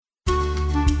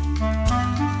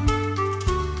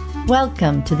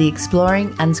Welcome to the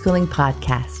Exploring Unschooling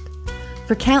podcast.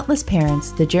 For countless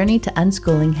parents, the journey to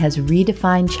unschooling has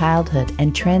redefined childhood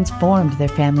and transformed their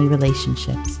family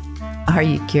relationships. Are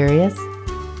you curious?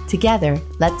 Together,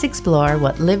 let's explore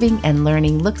what living and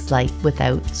learning looks like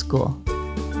without school.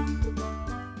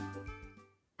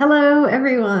 Hello,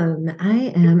 everyone.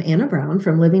 I am Anna Brown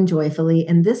from Living Joyfully,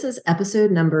 and this is episode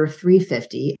number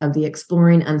 350 of the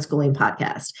Exploring Unschooling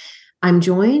podcast. I'm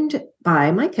joined by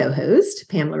my co-host,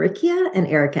 Pamela Riccia and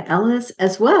Erika Ellis,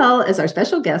 as well as our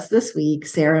special guest this week,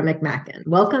 Sarah McMackin.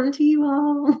 Welcome to you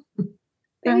all.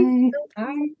 Hi.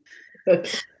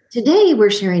 Today,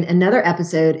 we're sharing another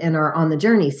episode in our On the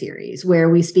Journey series, where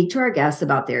we speak to our guests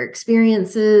about their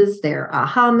experiences, their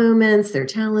aha moments, their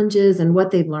challenges, and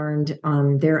what they've learned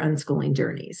on their unschooling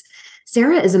journeys.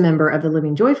 Sarah is a member of the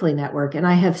Living Joyfully Network, and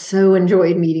I have so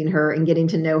enjoyed meeting her and getting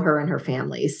to know her and her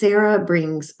family. Sarah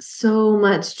brings so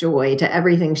much joy to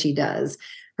everything she does.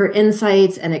 Her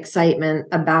insights and excitement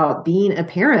about being a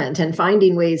parent and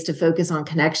finding ways to focus on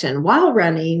connection while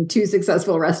running 2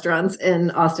 successful restaurants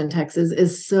in Austin, Texas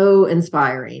is so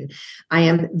inspiring. I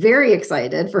am very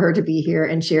excited for her to be here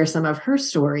and share some of her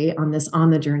story on this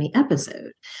On the Journey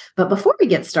episode. But before we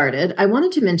get started, I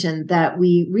wanted to mention that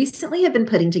we recently have been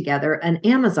putting together an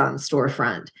Amazon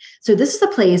storefront. So this is a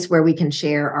place where we can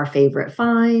share our favorite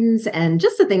finds and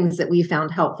just the things that we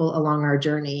found helpful along our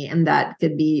journey. And that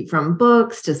could be from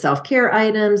books to self-care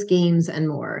items, games, and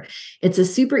more. It's a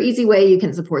super easy way you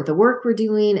can support the work we're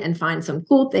doing and find some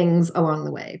cool things along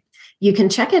the way. You can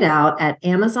check it out at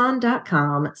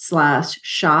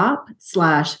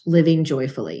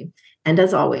amazon.com/shop/livingjoyfully. And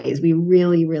as always, we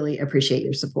really, really appreciate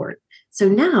your support. So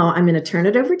now I'm going to turn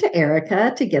it over to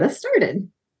Erika to get us started.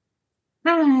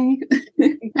 Hi.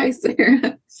 Hi,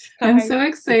 Sarah. I'm so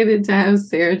excited to have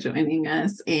Sarah joining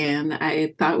us. And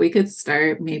I thought we could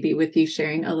start maybe with you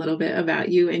sharing a little bit about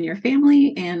you and your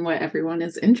family and what everyone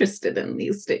is interested in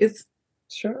these days.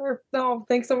 Sure. No,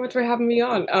 thanks so much for having me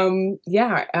on.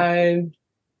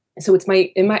 So it's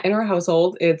in our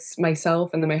household, it's myself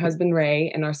and then my husband,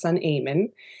 Ray, and our son, Eamon.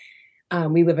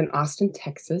 We live in Austin,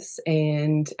 Texas,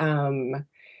 and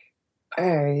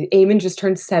Eamon just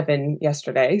turned 7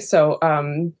 yesterday. So,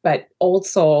 but old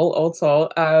soul. So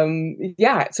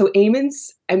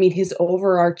Eamon's, his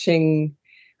overarching,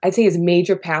 I'd say his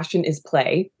major passion is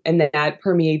play, and that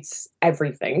permeates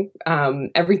everything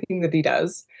that he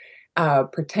does,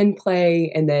 pretend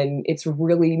play. And then it's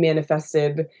really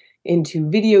manifested into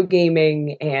video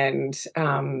gaming and,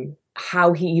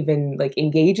 how he even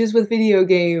engages with video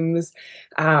games.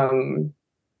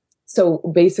 So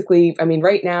basically,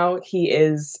 right now he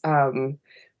is,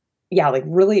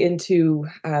 really into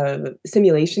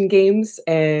simulation games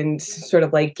and sort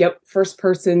of first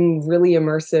person, really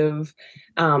immersive,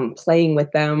 playing with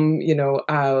them,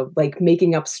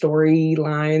 making up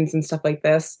storylines and stuff like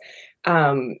this.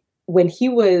 When he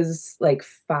was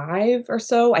 5 or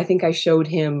so, I think I showed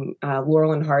him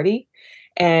Laurel and Hardy.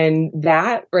 And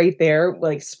that right there,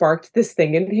 sparked this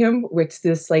thing in him, which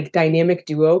this dynamic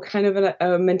duo kind of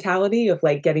a mentality of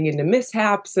getting into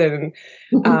mishaps and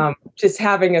just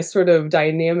having a sort of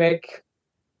dynamic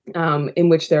in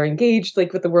which they're engaged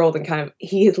with the world, and kind of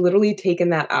he has literally taken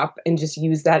that up and just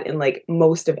used that in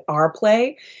most of our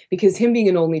play, because him being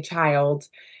an only child,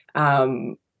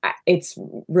 it's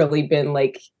really been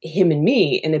him and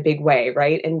me in a big way,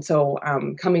 right? And so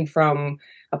coming from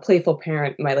a playful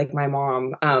parent, my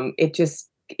mom,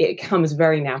 it comes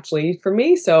very naturally for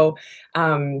me. So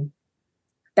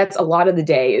that's a lot of the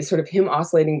day is sort of him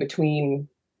oscillating between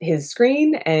his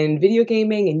screen and video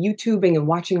gaming and YouTubing and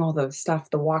watching all the stuff,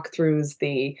 the walkthroughs,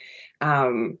 the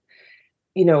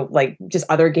just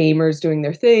other gamers doing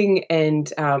their thing,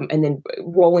 and then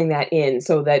rolling that in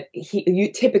so that he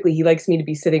likes me to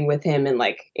be sitting with him and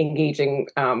engaging,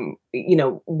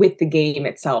 with the game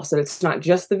itself. So it's not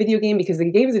just the video game, because the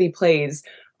games that he plays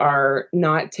are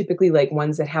not typically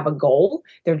ones that have a goal.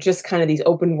 They're just kind of these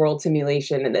open world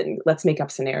simulation, and then let's make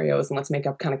up scenarios and let's make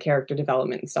up kind of character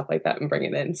development and stuff like that and bring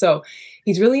it in. So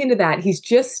he's really into that. He's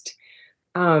just,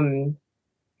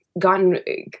 gotten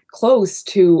close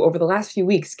to, over the last few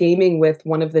weeks, gaming with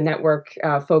one of the network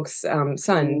folks'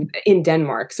 son in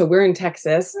Denmark. So we're in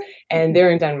Texas and they're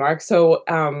in Denmark. So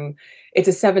it's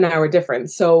a 7-hour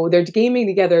difference. So they're gaming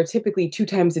together typically 2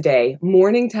 times a day,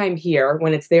 morning time here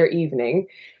when it's their evening,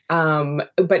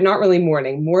 but not really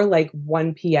morning, more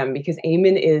 1 p.m. because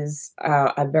Eamon is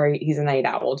he's a night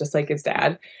owl, just like his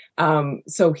dad.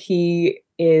 So he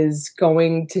is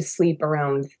going to sleep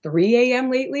around 3 a.m.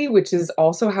 lately, which is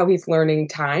also how he's learning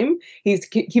time. He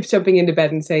keeps jumping into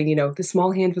bed and saying, the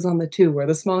small hand was on the 2 or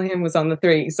the small hand was on the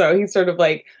 3. So he's sort of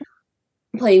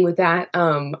playing with that.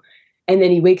 And then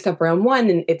he wakes up around 1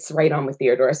 and it's right on with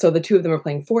Theodore. So the two of them are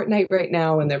playing Fortnite right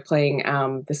now, and they're playing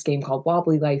this game called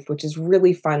Wobbly Life, which is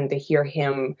really fun to hear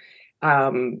him.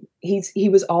 He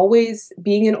was always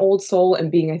being an old soul and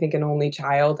being, I think, an only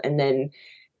child, and then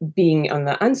being on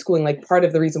the unschooling. Like, part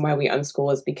of the reason why we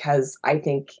unschool is because I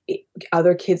think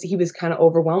other kids, he was kind of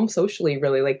overwhelmed socially,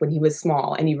 really, like when he was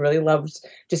small, and he really loved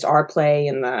just our play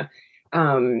and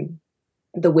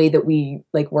the way that we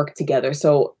like work together.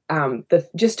 So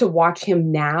just to watch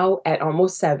him now at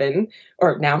almost 7,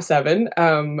 or now 7,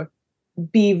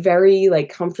 be very like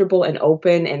comfortable and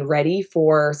open and ready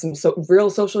for some real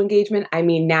social engagement. I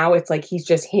mean, now it's like he's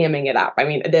just hamming it up. I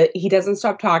mean, he doesn't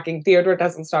stop talking. Theodore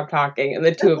doesn't stop talking, and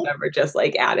the two of them are just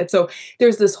like at it. So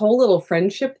there's this whole little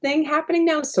friendship thing happening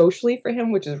now socially for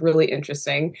him, which is really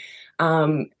interesting.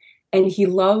 And he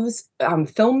loves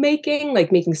filmmaking,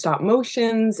 like making stop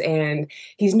motions. And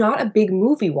he's not a big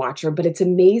movie watcher, but it's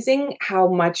amazing how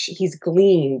much he's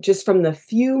gleaned just from the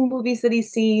few movies that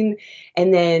he's seen.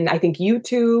 And then I think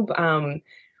YouTube,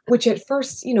 which at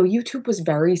first, YouTube was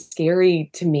very scary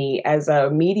to me as a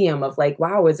medium of like,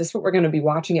 wow, is this what we're going to be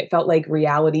watching? It felt like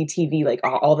reality TV, like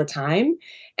all the time.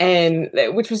 And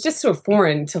which was just so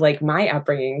foreign to like my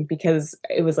upbringing, because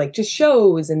it was like just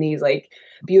shows and these like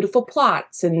beautiful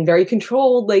plots and very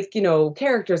controlled, like,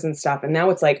 characters and stuff. And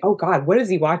now it's like, oh God, what is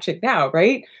he watching now?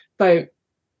 Right. But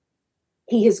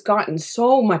he has gotten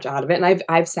so much out of it. And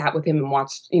I've sat with him and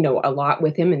watched, a lot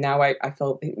with him. And now I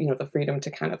feel, the freedom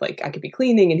to kind of like, I could be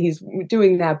cleaning and he's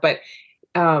doing that. But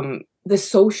the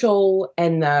social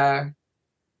and the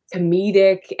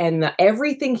comedic and the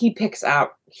everything he picks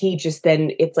up, he just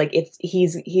then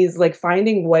he's like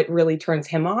finding what really turns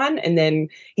him on, and then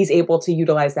he's able to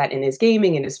utilize that in his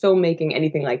gaming and his filmmaking,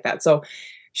 anything like that. So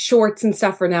shorts and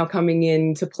stuff are now coming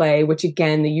into play, which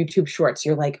again, the YouTube shorts,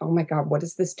 you're like, oh my God, what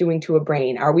is this doing to a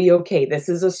brain? Are we okay? This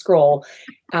is a scroll.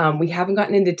 We haven't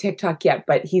gotten into TikTok yet,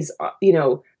 but he's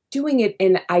doing it.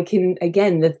 And I can,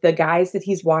 again, the guys that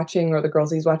he's watching or the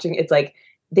girls he's watching, it's like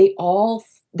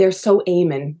they're so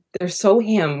Eamon, they're so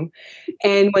him.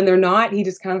 And when they're not, he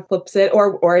just kind of flips it,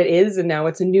 or it is, and now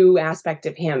it's a new aspect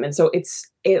of him. And so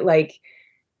it like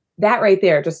that right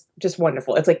there, just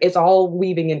wonderful. It's like it's all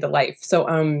weaving into life. So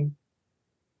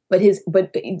but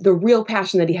the real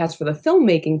passion that he has for the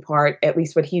filmmaking part, at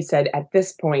least what he said at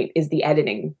this point, is the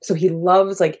editing. So he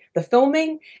loves like the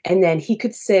filming, and then he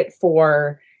could sit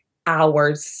for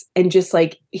hours and just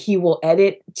like he will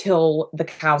edit till the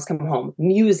cows come home.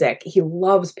 Music, he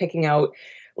loves picking out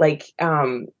like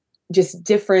just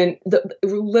different,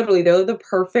 literally they're the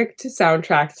perfect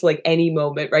soundtracks to like any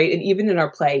moment, right? And even in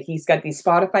our play, he's got these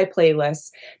Spotify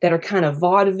playlists that are kind of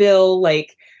vaudeville,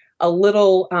 like a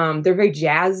little they're very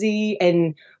jazzy,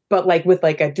 and but like with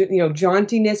like a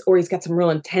jauntiness, or he's got some real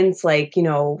intense like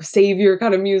savior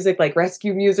kind of music, like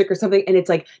rescue music or something. And it's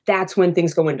like that's when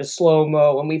things go into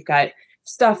slow-mo, and we've got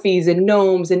stuffies and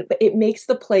gnomes, and it makes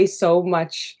the play so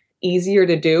much easier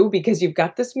to do because you've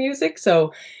got this music.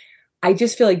 So I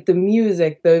just feel like the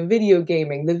music, the video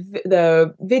gaming,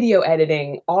 the video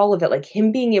editing, all of it, like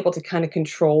him being able to kind of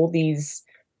control these,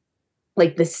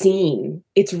 like the scene,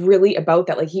 it's really about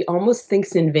that. Like he almost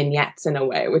thinks in vignettes in a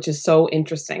way, which is so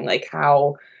interesting, like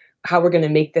how we're going to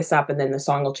make this up, and then the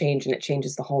song will change and it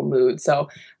changes the whole mood. So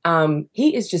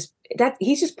he's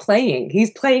just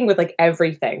playing with like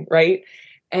everything, right?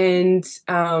 And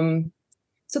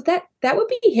so that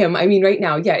would be him. I mean, right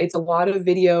now, yeah, it's a lot of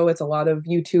video, it's a lot of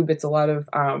YouTube, it's a lot of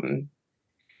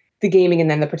the gaming, and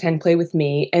then the pretend play with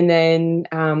me. And then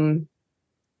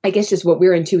I guess just what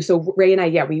we're into. So Ray and I,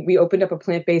 yeah, we opened up a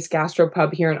plant-based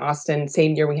gastropub here in Austin.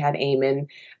 Same year we had Eamon,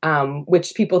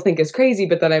 which people think is crazy,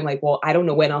 but then I'm like, well, I don't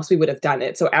know when else we would have done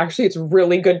it. So actually it's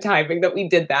really good timing that we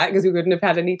did that, because we wouldn't have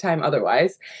had any time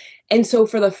otherwise. And so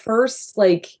for the first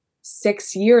like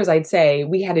 6 years, I'd say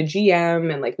we had a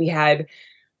GM, and like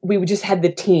we just had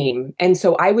the team. And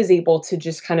so I was able to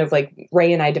just kind of like,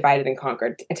 Ray and I divided and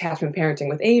conquered attachment parenting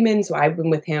with Eamon. So I've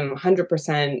been with him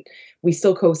 100%. We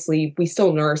still co-sleep, we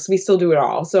still nurse, we still do it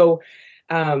all. So,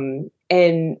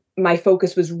 and my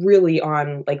focus was really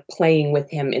on like playing with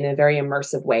him in a very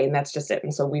immersive way. And that's just it.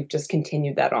 And so we've just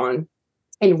continued that on,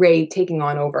 and Ray taking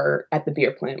on over at the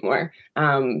beer plant more.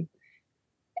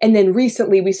 And then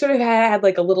recently we sort of had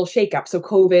like a little shakeup. So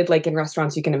COVID, like in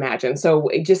restaurants, you can imagine. So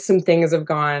just some things have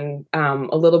gone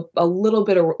a little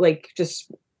bit of like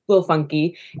just a little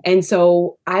funky. And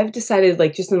so I've decided,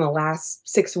 like just in the last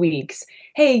 6 weeks,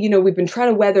 hey, we've been trying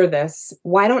to weather this.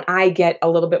 Why don't I get a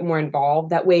little bit more involved?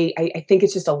 That way, I think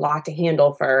it's just a lot to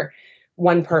handle for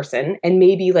one person. And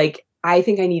maybe like, I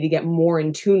think I need to get more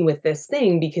in tune with this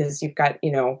thing, because you've got,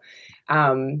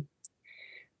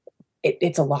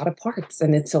 it's a lot of parts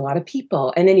and it's a lot of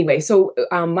people. And anyway, so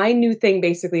my new thing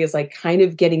basically is like kind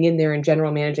of getting in there and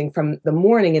general managing from the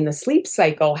morning, and the sleep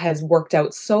cycle has worked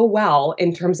out so well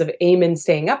in terms of Eamon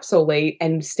staying up so late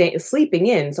and sleeping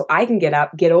in, so I can get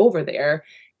up, get over there,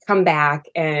 come back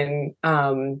and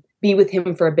be with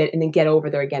him for a bit and then get over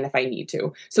there again if I need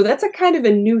to. So that's a kind of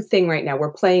a new thing right now.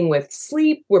 We're playing with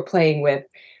sleep, we're playing with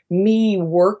me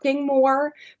working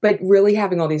more, but really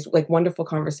having all these like wonderful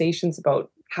conversations about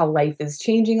how life is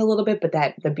changing a little bit, but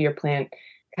that the beer plant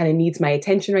kind of needs my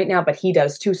attention right now, but he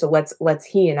does too. So let's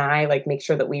he and I like make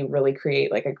sure that we really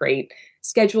create like a great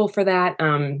schedule for that.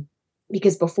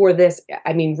 Because before this,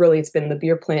 I mean, really it's been the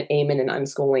beer plant, Eamon, and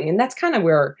unschooling. And that's kind of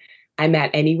where I'm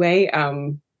at anyway.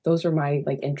 Those are my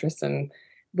like interests and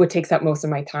what takes up most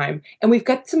of my time. And we've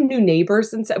got some new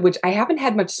neighbors and which I haven't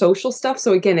had much social stuff.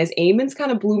 So again, as Eamon's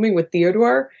kind of blooming with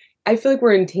Theodore, I feel like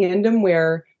we're in tandem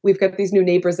where we've got these new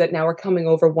neighbors that now are coming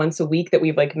over once a week that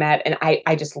we've like met. And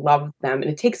I just love them. And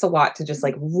it takes a lot to just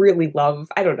like really love,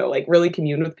 I don't know, like really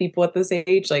commune with people at this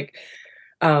age. Like,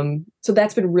 so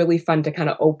that's been really fun to kind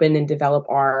of open and develop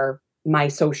my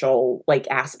social like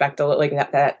aspect,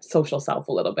 like that social self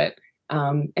a little bit.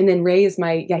 And then Ray is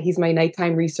he's my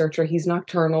nighttime researcher. He's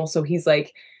nocturnal. So he's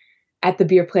like at the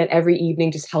beer plant every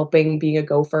evening, just helping, being a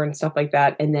gopher and stuff like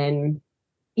that. And then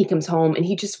he comes home and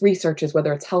he just researches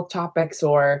whether it's health topics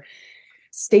or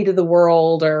state of the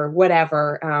world or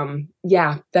whatever.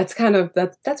 That's kind of,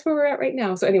 that's where we're at right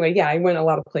now. So anyway, I went a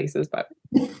lot of places, but.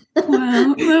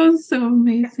 Wow, that was so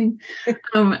amazing.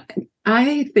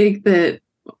 I think that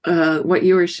what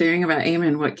you were sharing about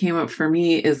Eamon, what came up for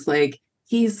me is like,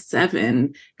 he's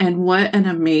 7, and what an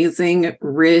amazing,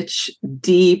 rich,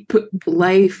 deep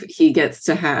life he gets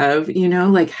to have,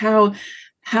 like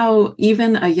how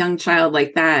even a young child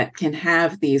like that can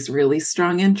have these really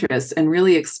strong interests and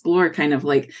really explore kind of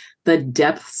like the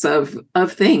depths of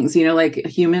things, like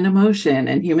human emotion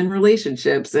and human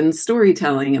relationships and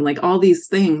storytelling and like all these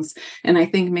things. And I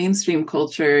think mainstream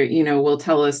culture, will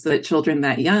tell us that children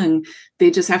that young,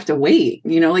 they just have to wait,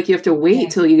 like you have to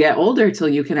wait till you get older, till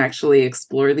you can actually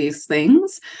explore these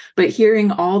things. But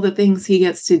hearing all the things he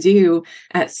gets to do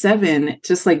at 7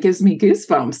 just like gives me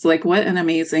goosebumps. Like what an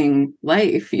amazing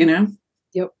life,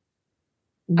 Yep.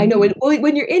 I know. And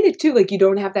when you're in it too, like you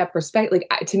don't have that perspective.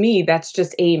 Like to me, that's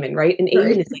just Eamon, right? And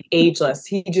Eamon is like ageless.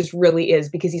 He just really is,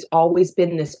 because he's always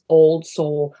been this old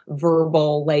soul,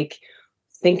 verbal, like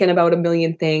thinking about a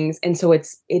million things. And so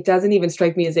it doesn't even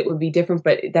strike me as it would be different.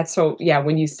 But that's so,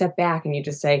 when you step back and you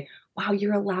just say, wow,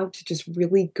 you're allowed to just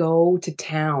really go to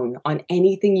town on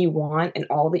anything you want, and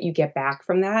all that you get back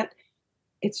from that,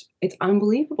 it's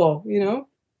unbelievable, Yeah.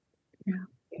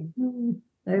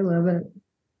 I love it.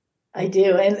 I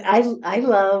do. And I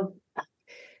love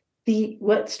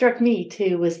what struck me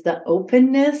too was the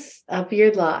openness of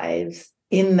your lives,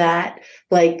 in that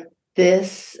like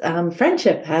this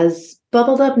friendship has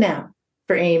bubbled up now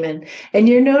for Eamon, and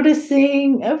you're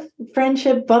noticing a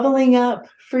friendship bubbling up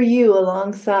for you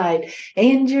alongside,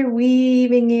 and you're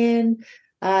weaving in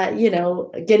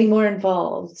getting more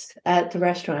involved at the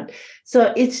restaurant.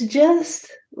 So it's just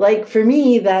like, for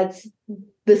me, that's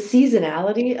the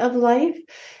seasonality of life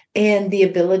and the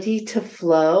ability to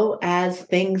flow as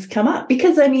things come up.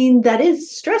 Because I mean, that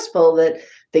is stressful that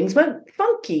things went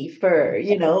funky for,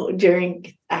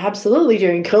 during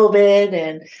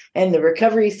COVID and the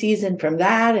recovery season from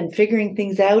that and figuring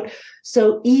things out.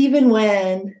 So even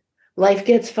when life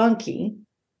gets funky,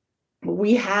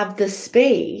 we have the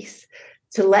space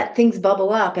to let things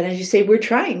bubble up. And as you say, we're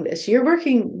trying this. You're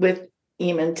working with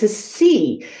Eamon to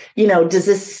see, does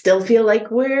this still feel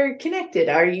like we're connected?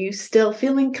 Are you still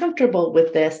feeling comfortable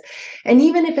with this? And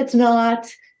even if it's not,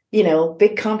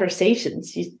 big conversations,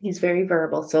 he's very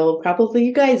verbal. So probably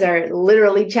you guys are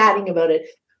literally chatting about it.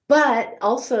 But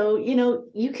also,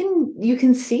 you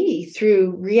can see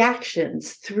through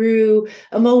reactions, through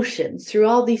emotions, through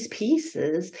all these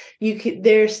pieces,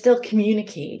 they're still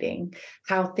communicating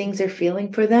how things are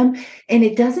feeling for them. And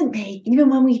it doesn't make, even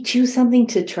when we choose something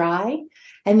to try,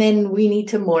 and then we need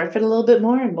to morph it a little bit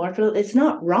more and morph it, it's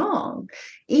not wrong.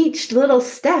 Each little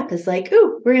step is like,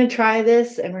 oh, we're going to try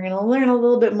this and we're going to learn a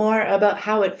little bit more about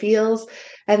how it feels.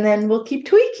 And then we'll keep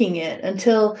tweaking it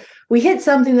until we hit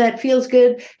something that feels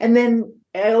good. And then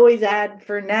I always add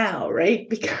for now, right?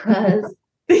 Because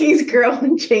things grow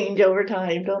and change over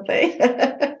time, don't they?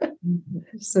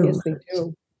 So yes, they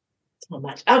do. So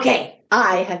much. Okay,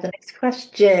 I have the next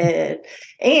question.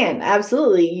 And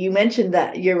absolutely, you mentioned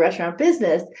that your restaurant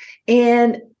business,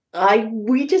 and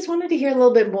We just wanted to hear a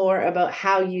little bit more about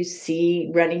how you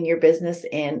see running your business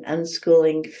and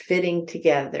unschooling fitting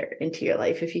together into your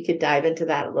life. If you could dive into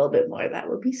that a little bit more, that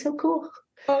would be so cool.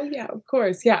 Oh yeah, of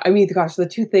course. Yeah. I mean, gosh, the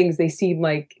two things, they seem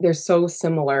like they're so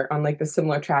similar on like the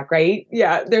similar track, right?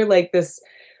 Yeah. They're like this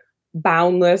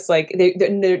boundless, like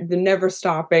they're never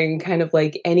stopping kind of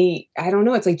like any, I don't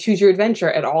know, it's like choose your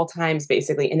adventure at all times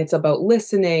basically. And it's about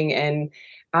listening and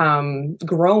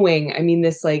growing. I mean,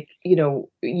 this like,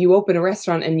 you open a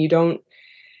restaurant and you don't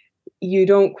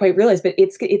quite realize, but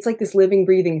it's like this living,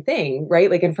 breathing thing, right?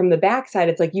 Like, and from the backside,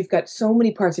 it's like you've got so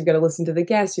many parts. You've got to listen to the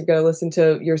guests. You've got to listen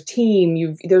to your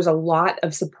team. There's a lot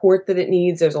of support that it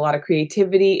needs. There's a lot of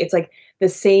creativity. It's like the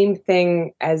same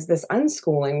thing as this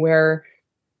unschooling, where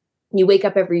you wake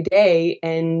up every day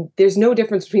and there's no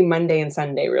difference between Monday and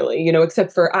Sunday, really,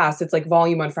 except for us, it's like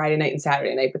volume on Friday night and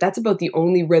Saturday night, but that's about the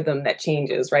only rhythm that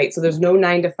changes, right? So there's no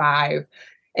 9 to 5.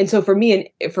 And so for me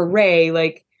and for Ray,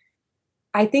 like,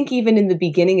 I think even in the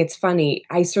beginning, it's funny.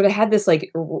 I sort of had this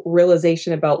like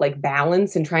realization about like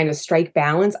balance and trying to strike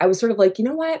balance. I was sort of like, you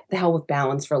know what? The hell with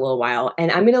balance for a little while.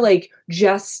 And I'm going to like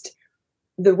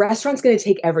the restaurant's going to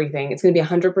take everything. It's going to be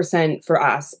 100% for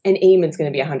us. And Eamon's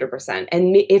going to be 100%.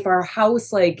 And if our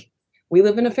house, like, we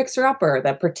live in a fixer upper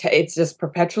it's just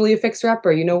perpetually a fixer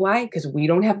upper. You know why? Because we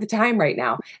don't have the time right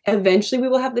now. Eventually we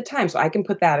will have the time. So I can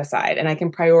put that aside and I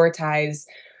can prioritize,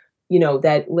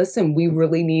 that, listen, we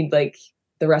really need, like,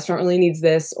 the restaurant really needs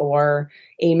this, or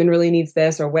Eamon really needs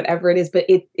this, or whatever it is. But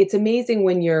it's amazing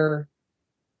when you're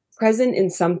present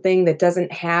in something that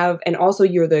doesn't have, and also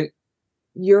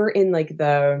you're in like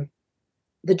the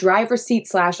driver's seat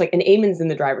 / like, and Eamon's in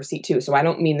the driver's seat too. So I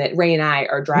don't mean that Ray and I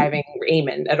are driving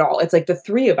Eamon at all. It's like the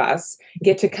three of us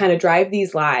get to kind of drive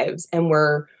these lives, and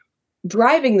we're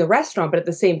driving the restaurant, but at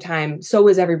the same time, so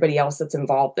is everybody else that's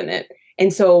involved in it.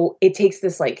 And so it takes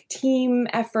this like team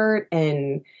effort,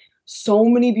 and so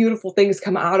many beautiful things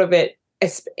come out of it.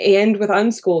 And with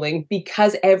unschooling,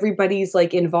 because everybody's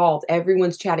like involved,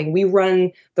 everyone's chatting. We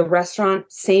run the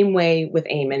restaurant same way with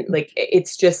Eamon. Like,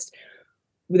 it's just,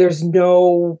 there's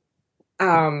no,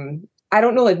 I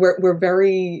don't know, like we're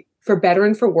very, for better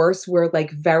and for worse, we're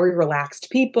like very relaxed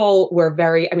people. We're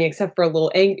very, I mean, except for a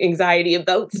little anxiety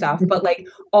about stuff, but like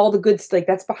all the good stuff, like,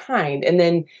 that's behind. And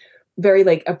then very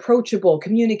like approachable,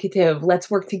 communicative,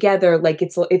 let's work together. Like,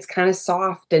 it's kind of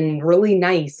soft and really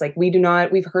nice. Like,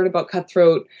 we've heard about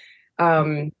cutthroat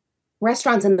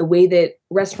restaurants and the way that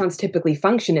restaurants typically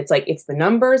function. It's like, it's the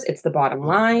numbers, it's the bottom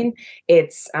line.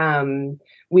 It's,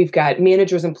 we've got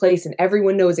managers in place and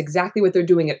everyone knows exactly what they're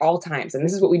doing at all times. And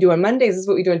this is what we do on Mondays. This is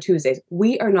what we do on Tuesdays.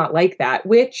 We are not like that,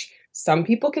 which some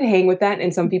people can hang with that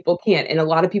and some people can't. And a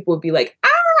lot of people would be like,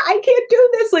 I can't do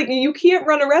this. Like, you can't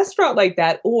run a restaurant like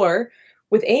that. Or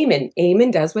with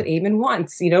Eamon does what Eamon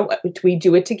wants. We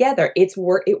do it together. It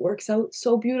works out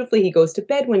so beautifully. He goes to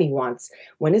bed when he wants,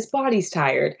 when his body's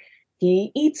tired.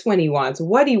 He eats when he wants,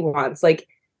 what he wants. Like,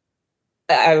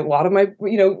 a lot of my,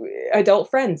 adult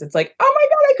friends, it's like, oh my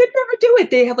God, I could never do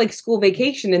it. They have like school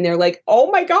vacation and they're like,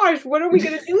 oh my gosh, what are we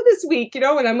going to do this week? And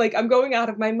I'm like, I'm going out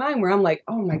of my mind, where I'm like,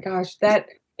 oh my gosh,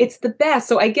 it's the best.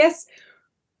 So I guess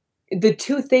the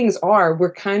two things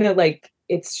we're kind of like,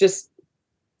 it's just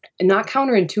not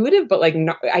counterintuitive, but like,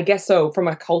 not, I guess so, from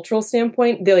a cultural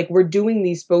standpoint, they're like, we're doing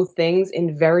these both things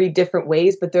in very different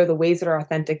ways, but they're the ways that are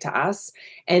authentic to us.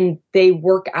 And they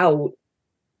work out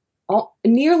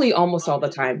nearly almost all the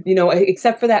time,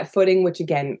 except for that footing, which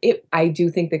again, I do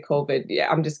think that COVID,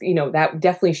 I'm just, that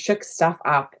definitely shook stuff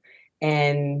up.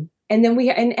 And then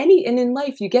and in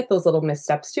life, you get those little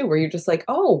missteps too, where you're just like,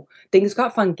 oh, things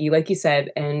got funky, like you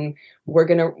said, and we're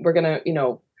gonna,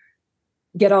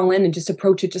 get all in and just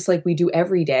approach it just like we do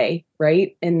every day,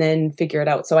 right? And then figure it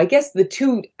out. So I guess the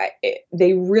two,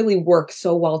 they really work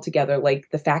so well together. Like,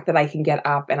 the fact that I can get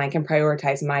up and I can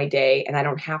prioritize my day and I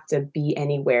don't have to be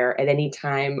anywhere at any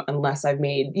time unless I've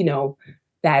made,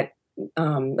 that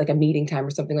like a meeting time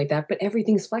or something like that. But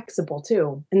everything's flexible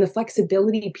too. And the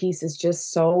flexibility piece is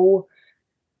just so,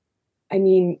 I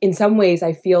mean, in some ways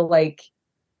I feel like,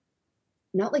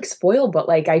 not like spoiled, but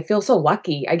like, I feel so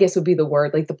lucky, I guess would be the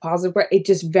word, like the positive word. It's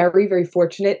just very, very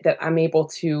fortunate that I'm able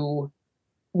to,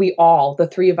 the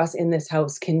three of us in this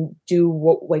house can do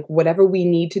whatever we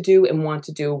need to do and want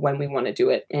to do when we want to do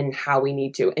it and how we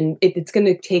need to. And it's going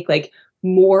to take like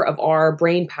more of our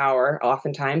brain power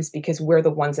oftentimes, because we're the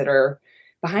ones that are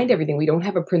behind everything. We don't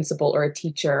have a principal or a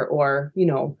teacher or,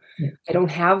 I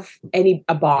don't have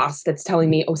a boss that's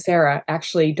telling me, oh, Sarah,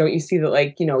 actually, don't you see that,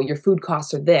 like, your food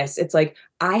costs are this? It's like,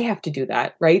 I have to do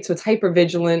that. Right. So it's hyper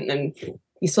vigilant and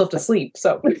you still have to sleep.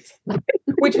 So,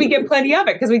 which we get plenty of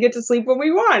it because we get to sleep when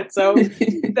we want. So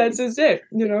that's just it,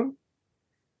 you know.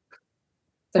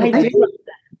 So I do.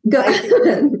 Go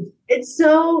ahead. It's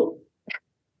so,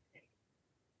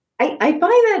 I find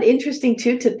that interesting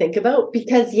too, to think about,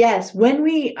 because yes, when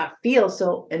we feel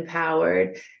so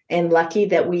empowered and lucky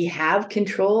that we have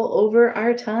control over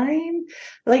our time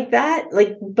like that,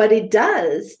 but it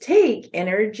does take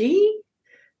energy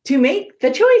to make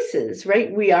the choices,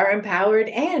 right? We are empowered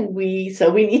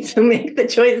so we need to make the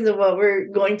choices of what we're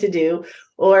going to do,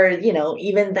 or,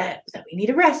 even that we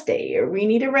need a rest day, or we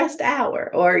need a rest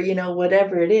hour, or,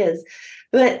 whatever it is.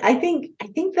 But I think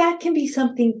that can be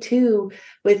something too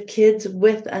with kids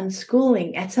with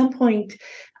unschooling. At some point,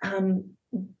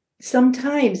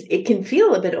 sometimes it can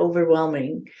feel a bit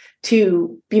overwhelming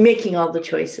to be making all the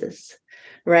choices,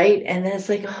 right? And then it's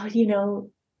like,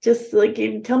 just like,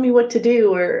 tell me what to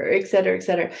do, or et cetera, et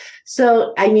cetera.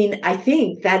 So, I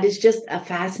think that is just a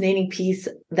fascinating piece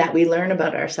that we learn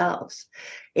about ourselves,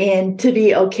 and to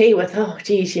be okay with, oh,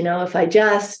 geez, if I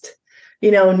just,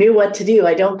 knew what to do,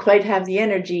 I don't quite have the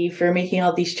energy for making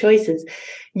all these choices.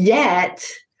 Yet,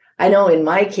 I know in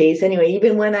my case, anyway,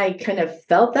 even when I kind of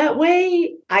felt that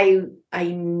way, I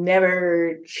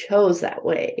never chose that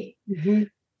way. Mm-hmm.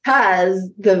 Because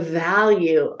the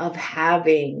value of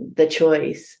having the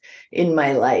choice in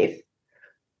my life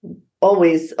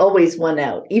always won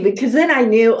out. Even because then I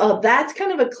knew, that's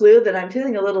kind of a clue that I'm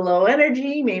feeling a little low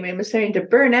energy. Maybe I'm starting to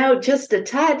burn out just a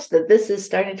touch, that this is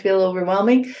starting to feel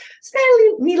overwhelming. So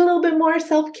I need a little bit more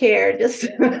self-care, just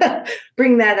to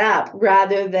bring that up,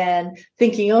 rather than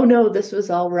thinking, oh no, this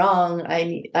was all wrong.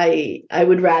 I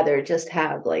would rather just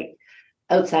have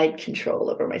outside control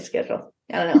over my schedule.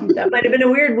 I don't know. That might have been a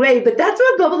weird way, but that's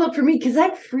what bubbled up for me, because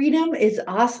that freedom is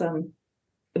awesome.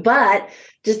 But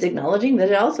just acknowledging that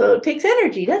it also takes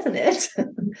energy, doesn't it?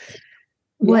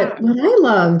 What I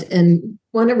loved and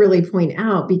want to really point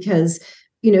out, because,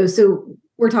 so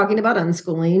we're talking about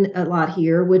unschooling a lot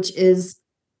here, which is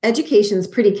education's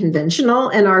pretty conventional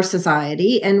in our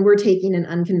society, and we're taking an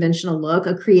unconventional look,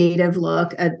 a creative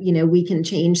look at, we can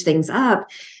change things up.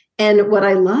 And what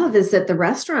I love is that the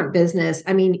restaurant business,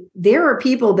 there are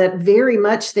people that very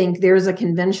much think there's a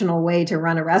conventional way to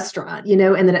run a restaurant,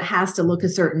 and that it has to look a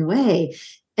certain way.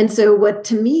 And so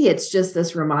to me, it's just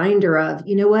this reminder of,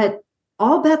 what,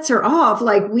 all bets are off.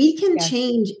 We can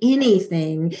change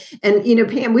anything. And,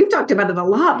 Pam, we've talked about it a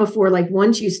lot before.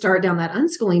 Once you start down that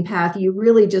unschooling path, you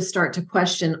really just start to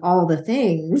question all the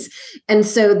things. And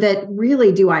so that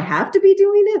really, do I have to be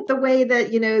doing it the way that,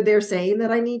 they're saying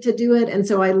that I need to do it? And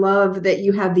so I love that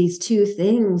you have these two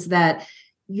things that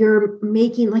you're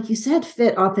making, like you said,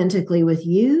 fit authentically with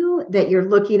you, that you're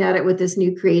looking at it with this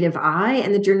new creative eye,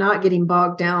 and that you're not getting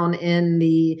bogged down in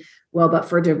but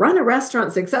to run a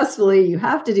restaurant successfully, you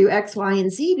have to do X, Y, and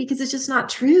Z, because it's just not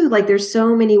true. There's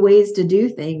so many ways to do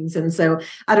things. And so,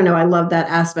 I don't know, I love that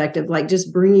aspect of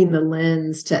just bringing the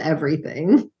lens to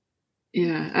everything.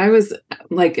 Yeah, I was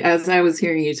as I was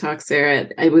hearing you talk, Sarah,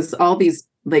 it was all these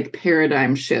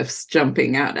paradigm shifts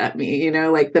jumping out at me,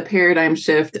 the paradigm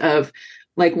shift of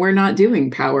we're not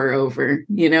doing power over,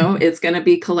 it's going to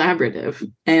be collaborative.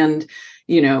 And,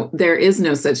 there is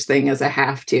no such thing as a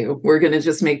have to. We're going to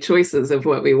just make choices of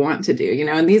what we want to do,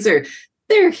 and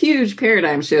they're huge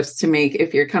paradigm shifts to make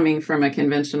if you're coming from a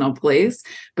conventional place.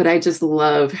 But I just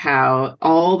love how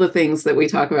all the things that we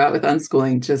talk about with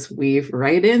unschooling just weave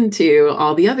right into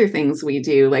all the other things we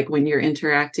do. When you're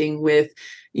interacting with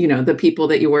the people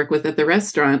that you work with at the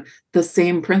restaurant, the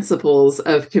same principles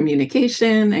of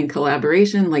communication and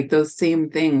collaboration, those same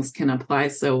things can apply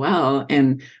so well.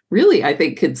 And really, I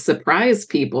think could surprise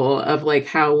people of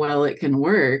how well it can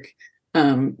work,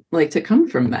 to come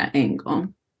from that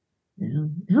angle. Yeah.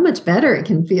 How much better it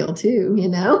can feel too,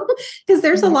 because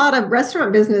there's a lot of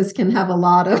restaurant business can have a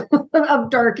lot of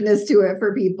darkness to it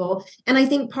for people. And I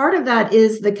think part of that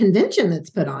is the convention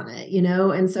that's put on it,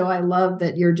 and so I love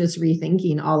that you're just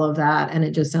rethinking all of that. And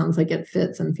it just sounds like it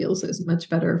fits and feels so much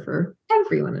better for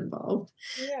everyone involved.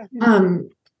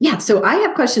 Yeah. So I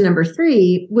have question number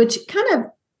 3, which kind of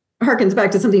harkens back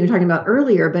to something you were talking about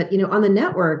earlier, but on the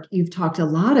network, you've talked a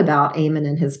lot about Eamon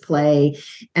and his play.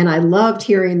 And I loved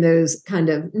hearing those kind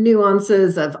of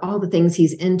nuances of all the things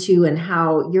he's into and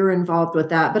how you're involved with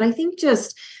that. But I think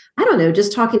just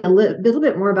talking a little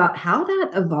bit more about how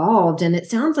that evolved. And it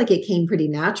sounds like it came pretty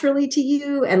naturally to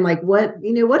you. And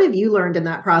what have you learned in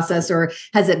that process? Or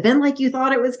has it been like you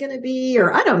thought it was going to be?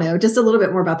 Or I don't know, just a little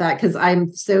bit more about that, because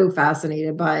I'm so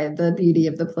fascinated by the beauty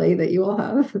of the play that you all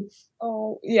have.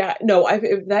 Oh, yeah. No,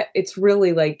 it's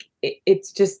really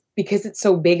it's just because it's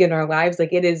so big in our lives.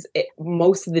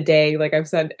 Most of the day, like I've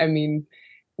said,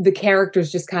 the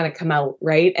characters just kind of come out,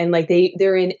 right? And like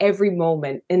they're in every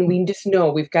moment, and we just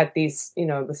know we've got these,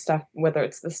 the stuff, whether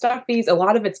it's the stuffies, a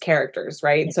lot of it's characters,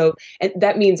 right? Yeah. So, and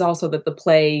that means also that the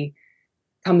play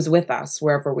comes with us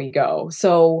wherever we go.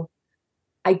 So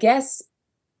I guess,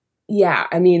 yeah,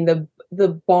 I mean,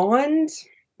 the bond,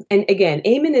 and again,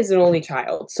 Eamon is an only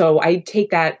child, so I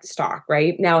take that stock,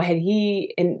 right? Now,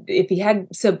 if he had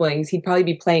siblings, he'd probably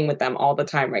be playing with them all the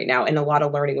time right now, and a lot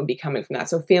of learning would be coming from that.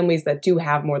 So families that do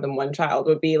have more than one child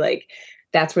would be like,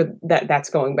 that's where that's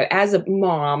going. But as a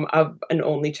mom of an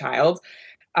only child,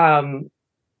 um,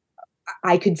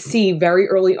 I could see very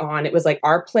early on, it was like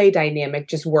our play dynamic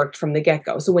just worked from the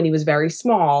get-go. So when he was very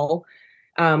small,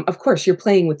 of course, you're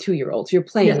playing with 2-year-olds, you're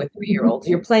playing with 3-year-olds,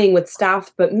 you're playing with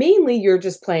stuff, but mainly you're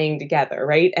just playing together,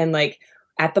 right? And like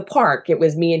at the park, it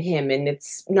was me and him, and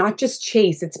it's not just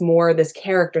chase, it's more this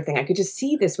character thing. I could just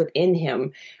see this within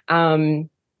him.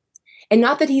 And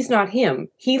not that he's not him.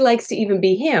 He likes to even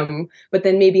be him, but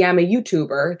then maybe I'm a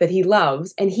YouTuber that he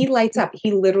loves and he lights up.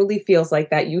 He literally feels like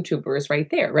that YouTuber is right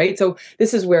there, right? So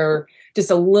this is where just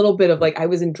a little bit of like, I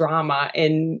was in drama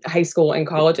in high school and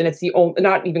college, and it's the only,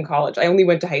 not even college. I only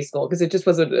went to high school because it just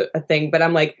wasn't a thing. But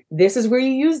I'm like, this is where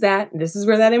you use that. This is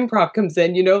where that improv comes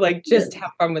in, like just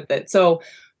have fun with it. So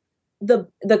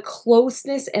the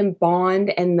closeness and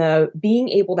bond and the being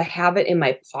able to have it in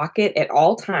my pocket at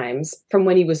all times, from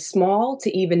when he was small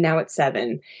to even now at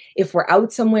 7, if we're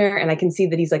out somewhere and I can see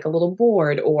that he's like a little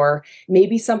bored, or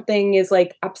maybe something is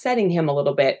like upsetting him a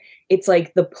little bit, it's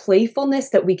like the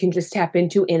playfulness that we can just tap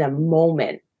into in a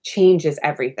moment changes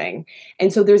everything.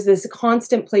 And so there's this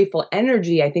constant playful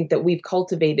energy, I think, that we've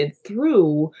cultivated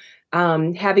through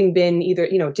having been either,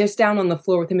 just down on the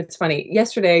floor with him. It's funny,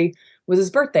 yesterday was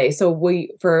his birthday. So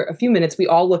for a few minutes, we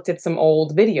all looked at some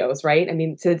old videos, right? I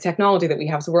mean, to the technology that we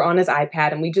have. So we're on his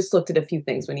iPad and we just looked at a few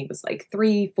things when he was like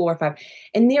 3, 4, 5.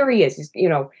 And there he is,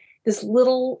 this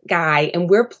little guy, and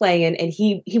we're playing, and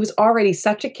he was already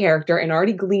such a character and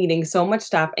already gleaning so much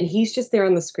stuff. And he's just there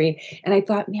on the screen. And I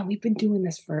thought, man, we've been doing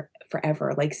this for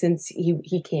forever, like since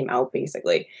he came out,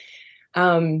 basically.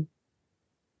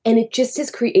 And it just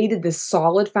has created this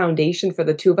solid foundation for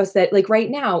the two of us that, like, right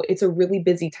now, it's a really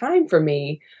busy time for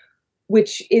me,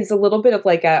 which is a little bit of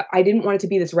like I didn't want it to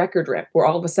be this record rip where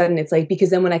all of a sudden it's like,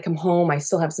 because then when I come home, I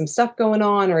still have some stuff going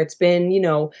on, or it's been,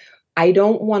 I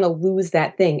don't want to lose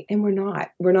that thing. And we're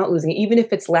not losing it. Even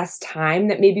if it's less time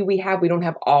that maybe we don't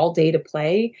have all day to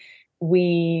play,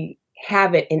 we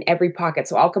have it in every pocket.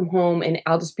 So I'll come home and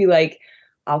I'll just be like,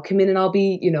 I'll come in and I'll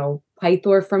be,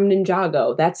 Pythor from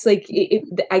Ninjago. That's like,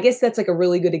 I guess that's like a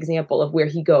really good example of where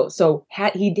he goes. So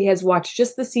he has watched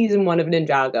just the season 1 of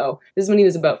Ninjago. This is when he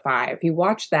was about 5. He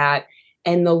watched that,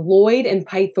 and the Lloyd and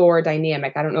Pythor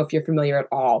dynamic, I don't know if you're familiar at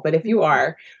all, but if you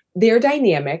are, their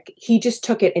dynamic, he just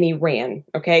took it and he ran.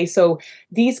 Okay. So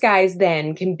these guys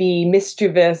then can be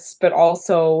mischievous, but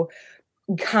also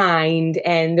kind,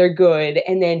 and they're good.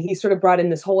 And then he sort of brought in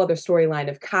this whole other storyline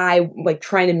of Kai like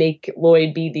trying to make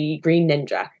Lloyd be the green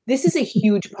ninja. This is a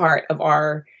huge part of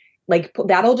our, like,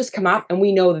 that'll just come up and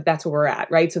we know that that's where we're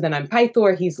at, right? So then I'm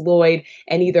Pythor, he's Lloyd,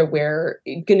 and either we're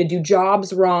gonna do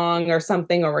jobs wrong or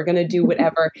something, or we're gonna do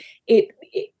whatever.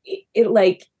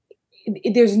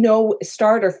 There's no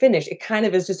start or finish. It kind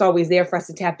of is just always there for us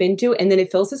to tap into, and then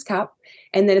it fills his cup,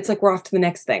 and then it's like we're off to the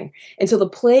next thing. And so the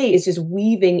play is just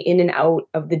weaving in and out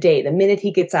of the day. The minute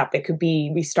he gets up, it could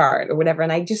be restart or whatever.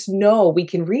 And I just know we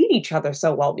can read each other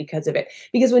so well because of it.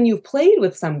 Because when you've played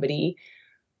with somebody,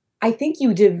 I think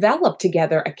you develop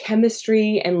together a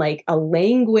chemistry and like a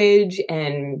language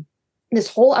and this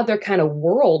whole other kind of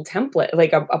world template,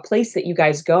 like a place that you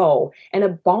guys go, and a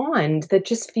bond that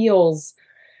just feels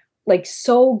like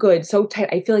so good, so tight.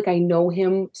 I feel like I know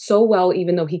him so well,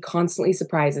 even though he constantly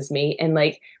surprises me. And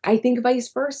like, I think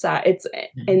vice versa.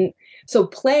 And so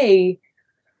play,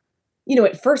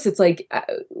 at first it's like,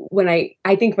 when I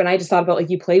just thought about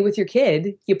like, you play with your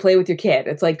kid.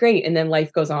 It's like, great. And then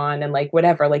life goes on and like,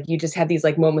 whatever, like you just have these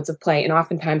like moments of play. And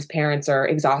oftentimes parents are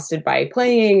exhausted by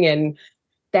playing, and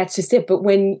that's just it. But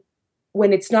when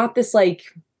it's not this, like,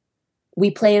 we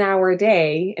play an hour a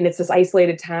day and it's this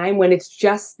isolated time, when it's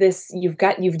just this, you've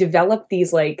developed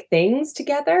these like things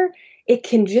together, it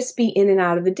can just be in and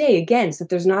out of the day again. So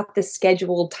there's not this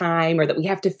scheduled time or that we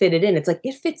have to fit it in. It's like,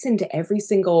 it fits into every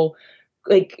single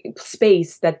like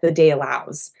space that the day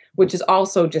allows, which is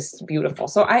also just beautiful.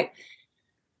 So I'm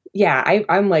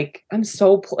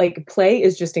so like, play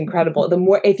is just incredible. The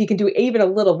more, if you can do even a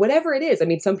little, whatever it is. I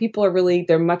mean, some people are really,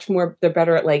 they're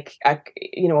better at like, a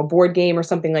board game or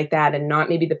something like that, and not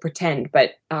maybe the pretend,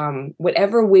 but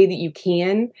whatever way that you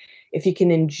can, if you can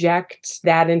inject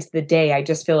that into the day, I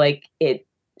just feel like it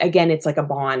again, it's like a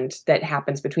bond that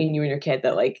happens between you and your kid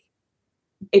that like,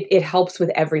 it helps with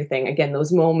everything. Again,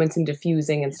 those moments and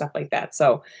diffusing and stuff like that.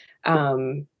 So,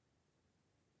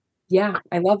 yeah,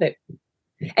 I love it.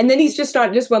 And then he's just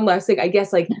not, just one last thing, I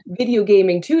guess, like video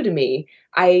gaming too, to me,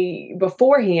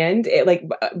 beforehand,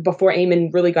 before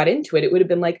Eamon really got into it, it would have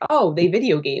been like, oh, they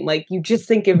video game. Like you just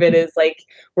think of it as like,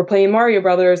 we're playing Mario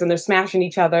Brothers and they're smashing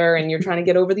each other and you're trying to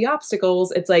get over the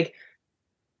obstacles. It's like,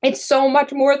 it's so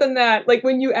much more than that. Like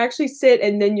when you actually sit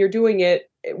and then you're doing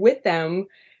it with them,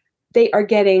 they are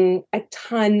getting a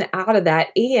ton out of that.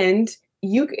 And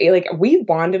we've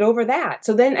bonded over that.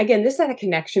 So then again, this is a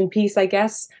connection piece, I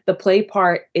guess. The play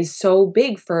part is so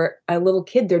big for a little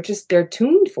kid. They're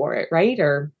tuned for it, right?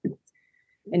 Or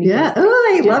anything. Yeah.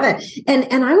 Oh, I love it.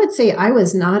 And I would say I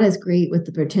was not as great with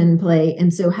the pretend play,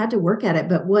 and so had to work at it.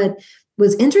 But what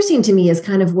was interesting to me is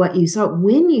kind of what you saw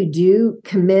when you do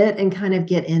commit and kind of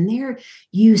get in there,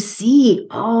 you see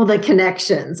all the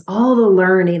connections, all the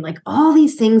learning, like all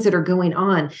these things that are going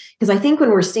on. Because I think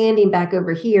when we're standing back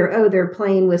over here, oh, they're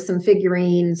playing with some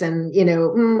figurines and,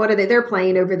 what are they? They're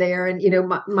playing over there. And,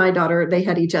 my daughter, they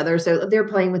had each other. So they're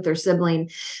playing with their sibling.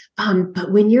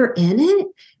 But when you're in it,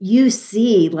 you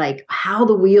see like how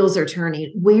the wheels are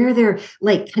turning, where they're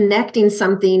like connecting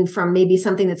something from maybe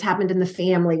something that's happened in the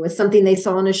family with something they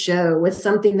saw in a show, with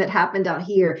something that happened out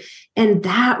here. And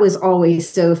that was always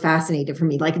so fascinating for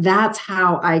me. Like that's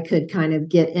how I could kind of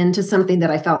get into something that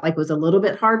I felt like was a little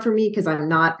bit hard for me because I'm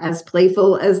not as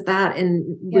playful as that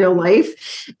in real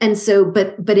life. And so,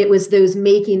 but it was those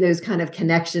making those kind of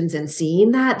connections and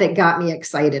seeing that got me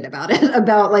excited about it,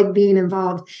 about like being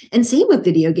involved. And same with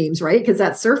video games, right? Because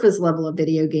that surface level of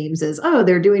video games is, oh,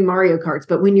 they're doing Mario Karts.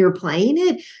 But when you're playing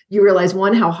it, you realize,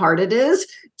 one, how hard it is,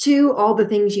 two, all the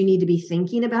things you need to be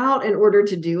thinking about in order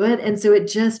to do it. And so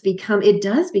it does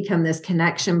become this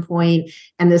connection point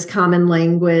and this common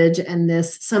language and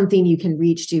this something you can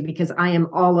reach to, because I am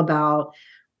all about,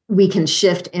 we can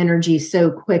shift energy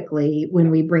so quickly when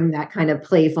we bring that kind of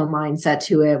playful mindset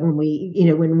to it, when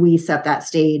we set that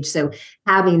stage. So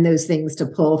having those things to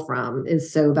pull from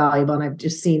is so valuable. And I've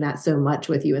just seen that so much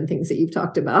with you and things that you've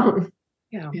talked about.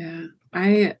 Yeah.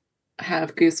 I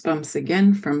have goosebumps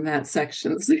again from that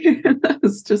section. That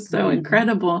was just so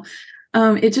incredible.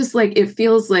 It just it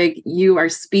feels like you are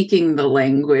speaking the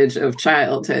language of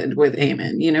childhood with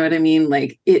Eamon. You know what I mean?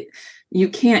 You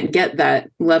can't get that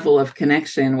level of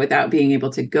connection without being able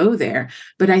to go there.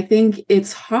 But I think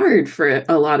it's hard for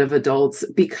a lot of adults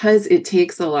because it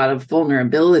takes a lot of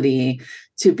vulnerability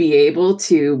to be able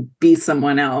to be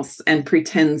someone else and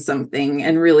pretend something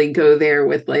and really go there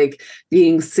with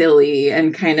being silly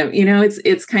and kind of,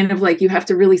 it's kind of like you have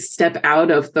to really step out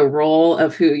of the role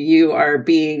of who you are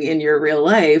being in your real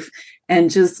life and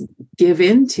just give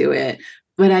into it.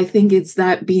 But I think it's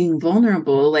that being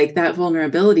vulnerable, that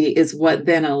vulnerability is what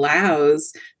then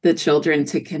allows the children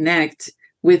to connect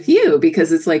with you,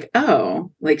 because it's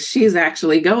she's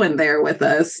actually going there with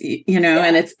us,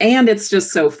 and it's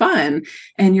just so fun.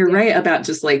 And you're right about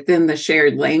just then the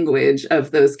shared language of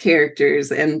those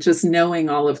characters and just knowing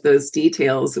all of those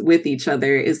details with each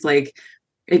other is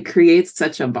it creates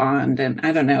such a bond. And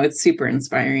I don't know, it's super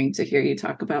inspiring to hear you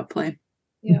talk about play.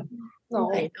 Yeah. Oh,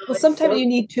 well, sometimes you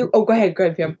need to. Oh, go ahead,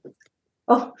 Pam.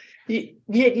 Oh,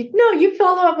 you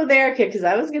follow up with Erika, because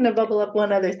I was going to bubble up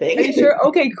one other thing. Are you sure?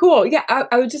 Okay, cool. Yeah,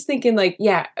 I was just thinking,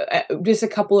 just a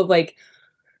couple of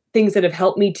things that have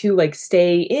helped me to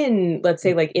stay in, let's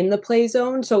say, in the play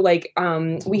zone. So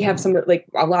we have some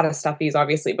a lot of stuffies,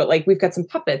 obviously, but we've got some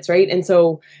puppets, right? And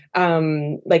so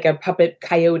a puppet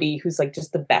coyote who's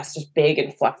just the best, just big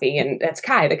and fluffy, and that's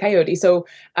Kai the coyote. So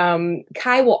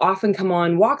Kai will often come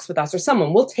on walks with us, or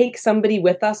someone will take somebody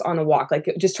with us on a walk,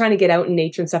 just trying to get out in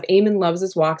nature and stuff. Eamon loves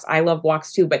his walks. I love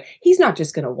walks too, but he's not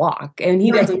just going to walk, and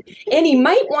he doesn't, and he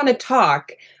might want to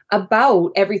talk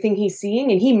about everything he's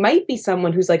seeing, and he might be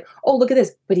someone who's oh, look at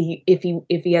this, but if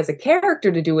he has a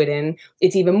character to do it in,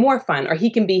 it's even more fun. Or he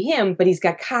can be him, but he's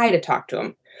got Kai to talk to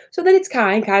him. So then it's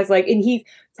Kai, and Kai's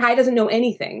Kai doesn't know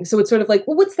anything, so it's sort of well,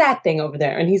 what's that thing over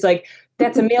there? And he's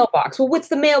that's a mailbox. Well, what's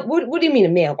the mail? What do you mean a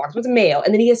mailbox? What's a mail?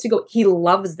 And then he has to go. He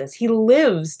loves this. He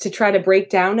lives to try to break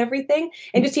down everything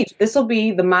and just teach. This will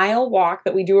be the mile walk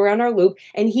that we do around our loop.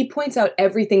 And he points out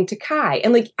everything to Kai.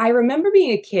 And I remember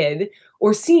being a kid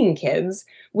or seeing kids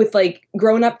with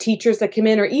grown-up teachers that come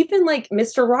in, or even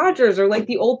Mr. Rogers, or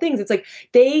the old things. It's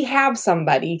they have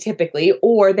somebody typically,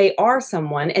 or they are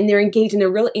someone, and they're engaged and they're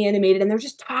real animated and they're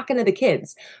just talking to the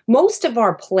kids. Most of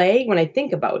our play, when I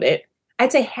think about it,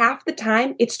 I'd say half the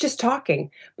time it's just talking,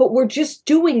 but we're just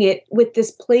doing it with this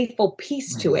playful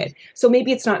piece to it. So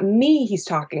maybe it's not me he's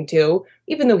talking to,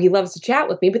 even though he loves to chat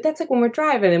with me, but that's like when we're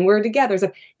driving and we're together.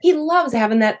 So he loves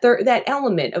having that that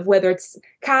element of whether it's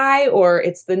Kai or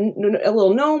it's a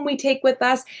little gnome we take with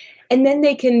us. And then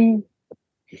they can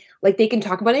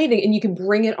talk about anything and you can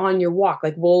bring it on your walk.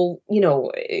 Like we'll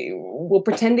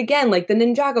pretend again, like the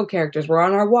Ninjago characters, we're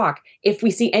on our walk. If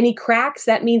we see any cracks,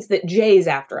 that means that Jay's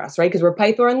after us, right? Because we're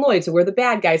Piper and Lloyd. So we're the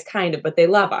bad guys kind of, but they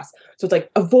love us. So it's like,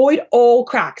 avoid all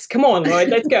cracks. Come on, Lloyd,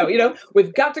 let's go.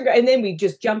 We've got to go. And then we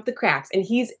just jump the cracks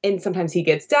and sometimes he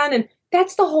gets done and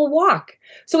that's the whole walk.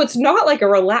 So it's not like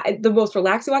the most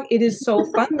relaxing walk. It is so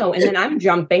fun though. And then I'm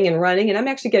jumping and running and I'm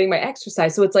actually getting my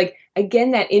exercise. So it's like,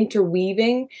 again, that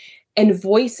interweaving and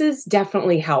voices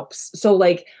definitely helps. So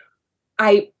like,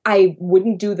 I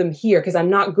wouldn't do them here because I'm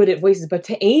not good at voices, but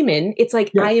to Eamon, it's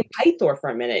like, I am Pythor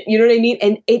for a minute. You know what I mean?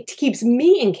 And it keeps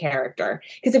me in character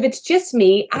because if it's just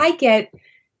me, like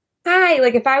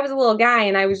if I was a little guy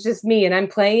and I was just me and I'm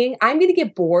playing, I'm going to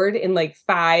get bored in like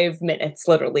 5 minutes,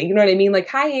 literally. You know what I mean? Like,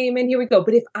 hi, Eamon, here we go.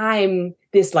 But if I'm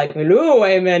this like, hello,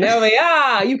 Eamon, oh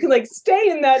yeah, you can like stay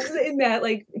in that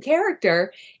like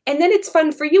character. And then it's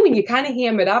fun for you and you kind of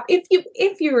ham it up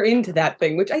if you're into that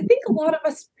thing, which I think a lot of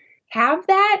us have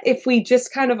that. If we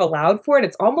just kind of allowed for it,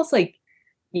 it's almost like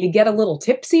you get a little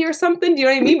tipsy or something. Do you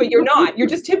know what I mean? But you're not. You're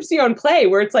just tipsy on play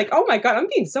where it's like, oh my God, I'm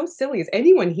being so silly. Is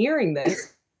anyone hearing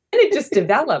this? And it just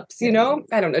develops, I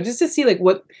don't know, just to see like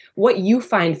what you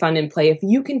find fun in play. If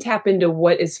you can tap into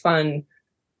what is fun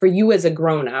for you as a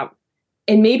grown up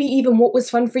and maybe even what was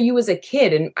fun for you as a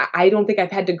kid. And I don't think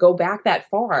I've had to go back that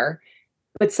far,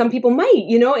 but some people might,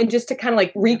 and just to kind of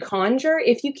like reconjure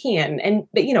if you can. And,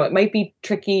 it might be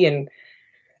tricky and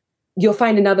you'll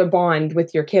find another bond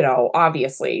with your kiddo,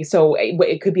 obviously. So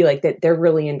it could be like that they're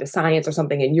really into science or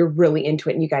something and you're really into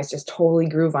it and you guys just totally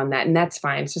groove on that. And that's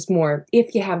fine. It's just more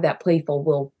if you have that playful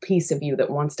little piece of you that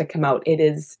wants to come out,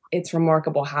 it's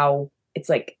remarkable how it's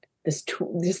like this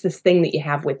thing that you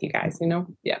have with you guys,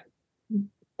 Yeah.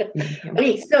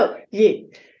 Okay, so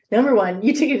number one,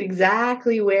 you took it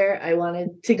exactly where I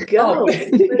wanted to go.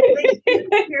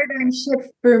 Paradigm shift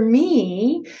for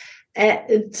me.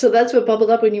 So that's what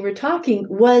bubbled up when you were talking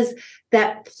was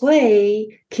that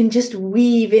play can just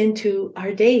weave into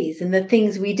our days and the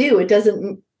things we do.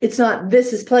 It's not,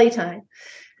 this is playtime.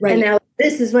 Right. And now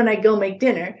this is when I go make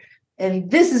dinner. And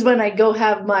this is when I go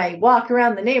have my walk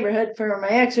around the neighborhood for my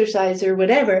exercise or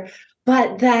whatever.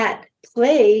 But that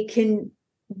play can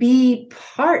be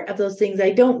part of those things. I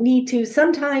don't need to.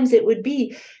 Sometimes it would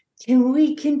be, can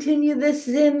we continue this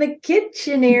in the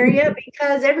kitchen area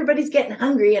because everybody's getting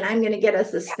hungry and I'm going to get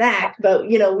us a snack, but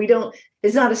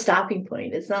it's not a stopping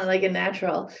point. It's not like a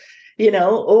natural,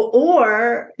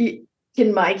 or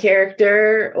can my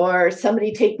character or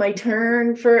somebody take my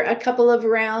turn for a couple of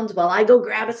rounds while I go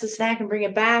grab us a snack and bring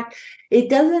it back.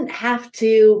 It doesn't have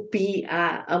to be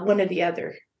a one or the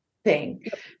other thing,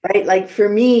 right? Like for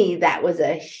me, that was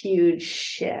a huge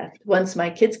shift once my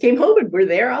kids came home and were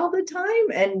there all the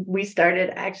time and we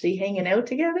started actually hanging out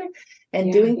together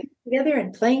and doing things together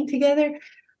and playing together.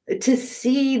 To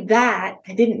see that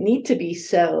I didn't need to be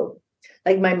so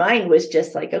like my mind was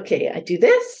just like, okay, I do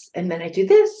this and then I do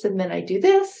this and then I do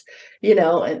this,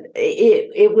 and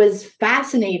it was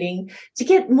fascinating to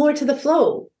get more to the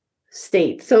flow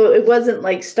state. So it wasn't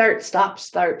like start, stop,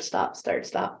 start, stop, start,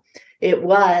 stop. It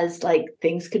was like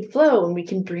things could flow and we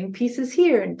can bring pieces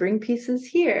here and bring pieces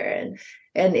here.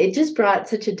 And it just brought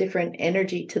such a different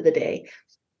energy to the day.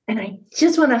 And I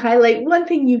just want to highlight one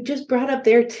thing you just brought up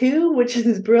there too, which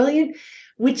is brilliant,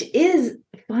 which is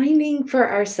finding for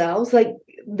ourselves, like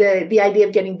the idea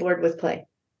of getting bored with play.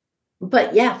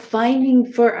 But finding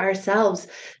for ourselves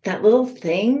that little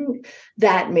thing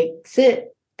that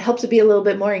helps it be a little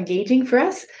bit more engaging for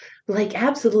us. Like,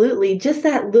 absolutely. Just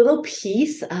that little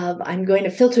piece of, I'm going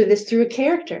to filter this through a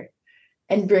character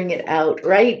and bring it out,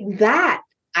 right? That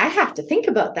I have to think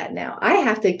about that now. I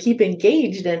have to keep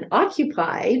engaged and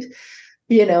occupied,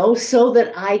 so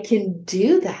that I can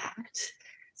do that.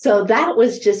 So that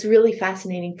was just really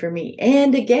fascinating for me.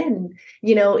 And again,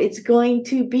 it's going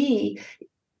to be,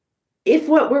 if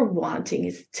what we're wanting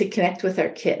is to connect with our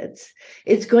kids,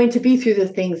 it's going to be through the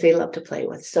things they love to play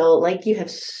with. So like you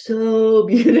have so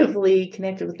beautifully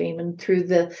connected with Eamon through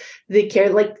the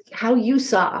care, like how you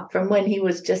saw from when he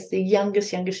was just the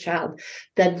youngest child,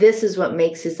 that this is what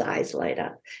makes his eyes light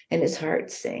up and his heart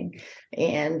sing.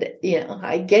 And,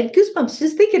 I get goosebumps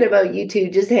just thinking about you two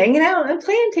just hanging out and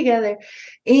playing together.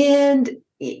 And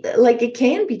like it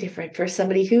can be different for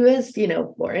somebody who is,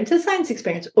 more into science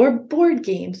experience or board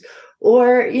games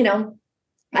or,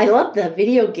 I love the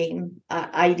video game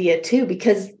idea too,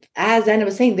 because as Anna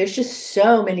was saying, there's just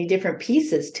so many different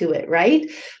pieces to it,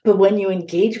 right? But when you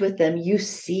engage with them, you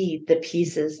see the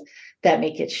pieces that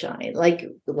make it shine. Like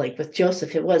with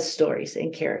Joseph, it was stories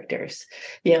and characters,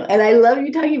 and I love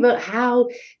you talking about how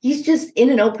he's just in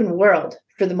an open world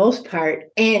for the most part,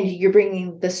 and you're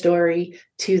bringing the story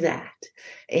to that.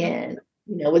 And,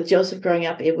 with Joseph growing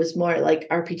up, it was more like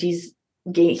RPGs.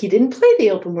 He didn't play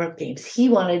the open world games. He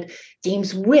wanted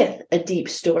games with a deep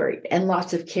story and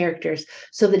lots of characters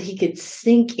so that he could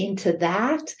sink into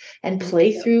that and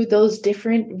play through those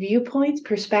different viewpoints,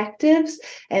 perspectives,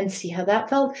 and see how that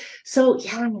felt. So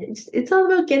yeah, it's all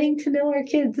about getting to know our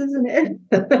kids, isn't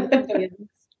it?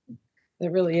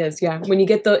 It really is. Yeah. When you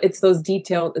get it's those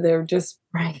detailed, they're just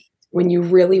right. When you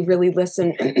really, really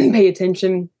listen, pay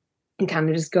attention, and kind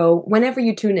of just go whenever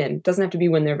you tune in. It doesn't have to be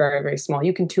when they're very, very small.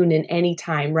 You can tune in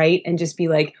anytime, right? And just be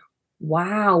like,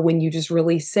 wow, when you just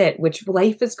really sit, which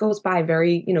life goes by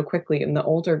very, quickly. And the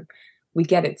older we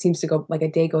get, it seems to go like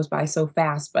a day goes by so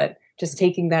fast, but just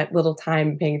taking that little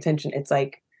time, paying attention, it's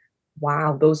like,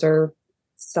 wow, those are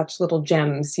such little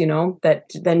gems,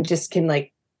 that then just can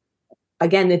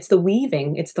again, it's the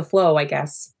weaving, it's the flow, I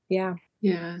guess. Yeah.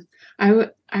 Yeah. I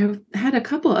had a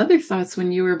couple other thoughts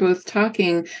when you were both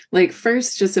talking,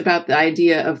 first just about the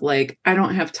idea of I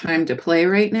don't have time to play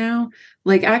right now,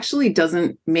 actually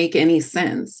doesn't make any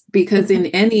sense, because in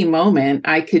any moment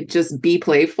I could just be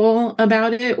playful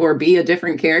about it or be a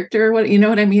different character. You know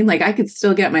what I mean? I could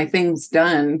still get my things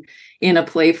done in a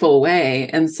playful way.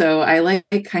 And so I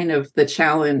like kind of the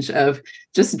challenge of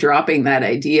just dropping that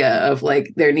idea of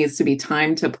there needs to be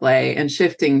time to play and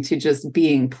shifting to just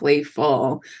being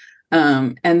playful.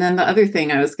 And then the other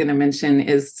thing I was going to mention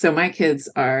is, so my kids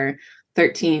are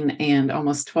 13 and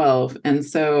almost 12. And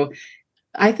so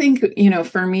I think,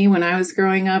 for me, when I was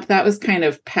growing up, that was kind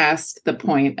of past the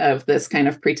point of this kind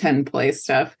of pretend play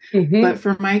stuff. Mm-hmm. But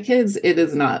for my kids, it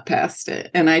is not past it.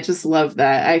 And I just love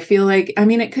that. I feel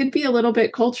it could be a little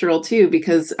bit cultural too,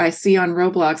 because I see on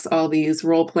Roblox all these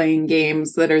role-playing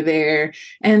games that are there.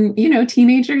 And,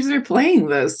 teenagers are playing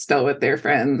those still with their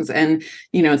friends. And,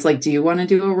 it's do you want to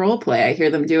do a role play? I hear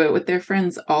them do it with their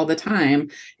friends all the time.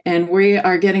 And we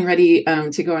are getting ready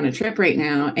to go on a trip right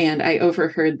now. And I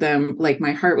overheard them,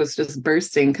 my heart was just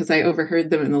bursting because I overheard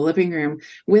them in the living room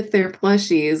with their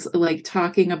plushies,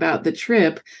 talking about the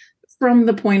trip from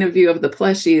the point of view of the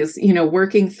plushies,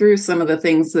 working through some of the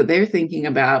things that they're thinking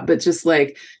about. But just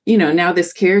now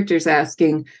this character's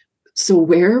asking, so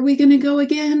where are we going to go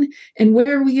again? And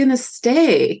where are we going to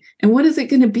stay? And what is it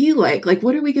going to be like?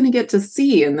 What are we going to get to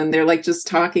see? And then they're just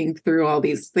talking through all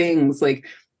these things.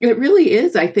 It really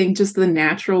is, I think, just the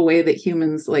natural way that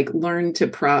humans learn to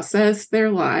process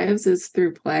their lives is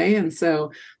through play. And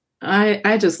so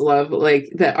I just love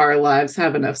that our lives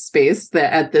have enough space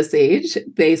that at this age,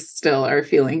 they still are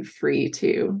feeling free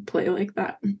to play like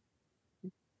that.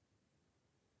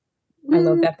 I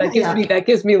love that. That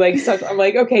gives me such, I'm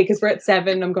okay, because we're at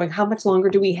 7. I'm going, how much longer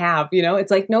do we have?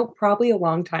 It's nope, probably a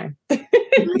long time.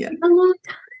 Yeah. A long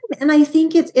time. And I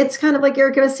think it's kind of like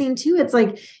Erika was saying too.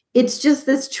 It's just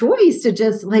this choice to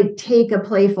just take a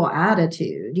playful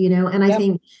attitude, and I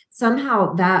think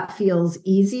somehow that feels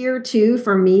easier too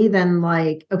for me than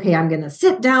okay, I'm going to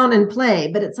sit down and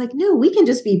play. But it's no, we can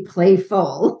just be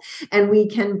playful and we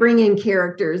can bring in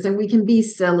characters and we can be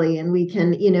silly and we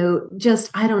can, just,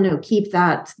 I don't know, keep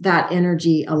that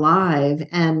energy alive.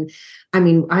 And I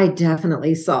mean, I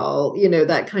definitely saw,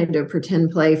 that kind of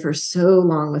pretend play for so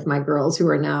long with my girls who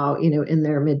are now, in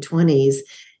their mid-20s.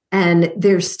 And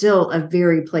there's still a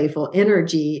very playful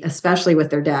energy, especially with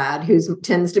their dad, who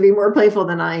tends to be more playful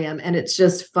than I am. And it's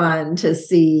just fun to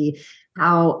see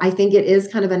how I think it is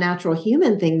kind of a natural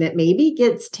human thing that maybe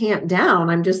gets tamped down.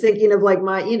 I'm just thinking of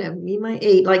my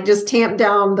 8, just tamp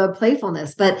down the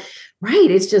playfulness. But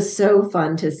right, it's just so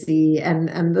fun to see.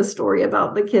 And the story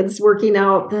about the kids working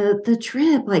out the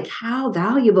trip, how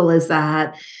valuable is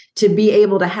that to be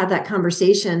able to have that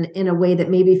conversation in a way that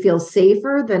maybe feels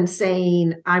safer than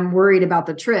saying, I'm worried about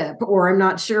the trip, or I'm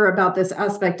not sure about this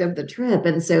aspect of the trip.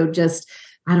 And so just,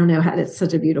 I don't know, it's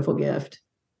such a beautiful gift.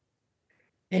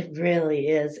 It really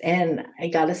is. And I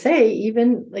got to say,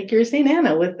 even like you were saying,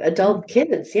 Anna, with adult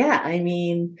kids, I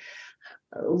mean,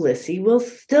 Lissy will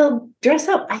still dress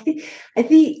up. I think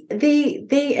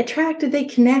they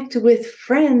connect with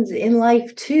friends in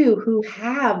life too, who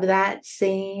have that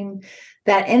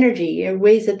energy in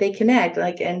ways that they connect.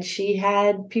 And she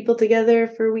had people together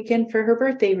for a weekend for her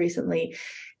birthday recently.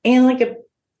 And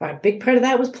a big part of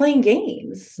that was playing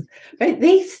games, right?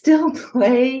 They still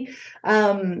play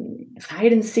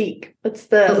hide and seek. What's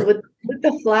the with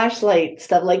the flashlight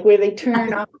stuff, like where they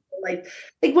turn off, like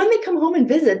when they come home and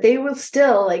visit, they will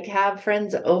still like have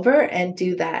friends over and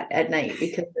do that at night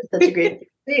because it's such a great.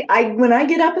 When I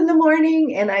get up in the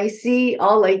morning and I see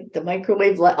all like the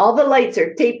microwave, all the lights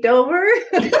are taped over.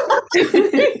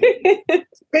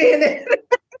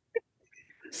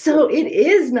 So it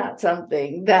is not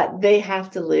something that they have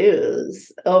to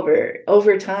lose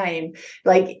over time.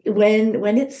 Like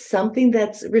when it's something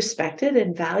that's respected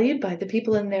and valued by the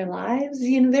people in their lives,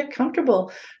 they're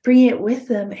comfortable bringing it with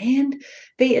them, and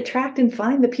they attract and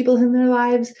find the people in their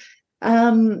lives,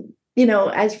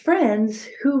 as friends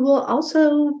who will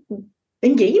also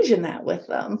engage in that with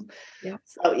them. Yeah.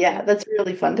 So yeah, that's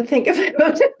really fun to think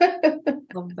about.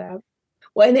 Love that.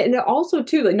 Well, and also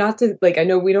too, like, not to, like, I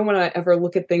know we don't want to ever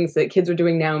look at things that kids are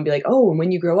doing now and be like, oh, and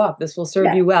when you grow up, this will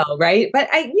serve you well, right? But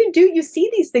you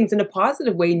see these things in a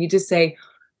positive way, and you just say,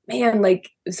 man,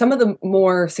 like some of the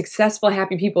more successful,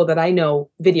 happy people that I know,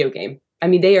 video game. I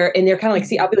mean, they're kind of like,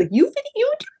 see, I'll be like, you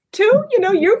too,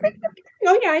 you're,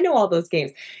 oh yeah, I know all those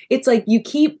games. It's like you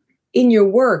keep in your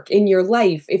work, in your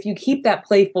life, if you keep that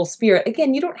playful spirit,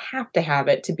 again, you don't have to have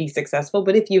it to be successful,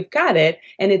 but if you've got it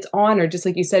and it's honored, just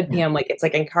like you said, Pam, like it's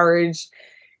like encouraged,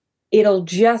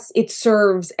 it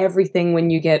serves everything when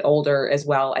you get older as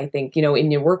well. I think,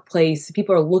 in your workplace,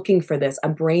 people are looking for this, a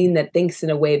brain that thinks in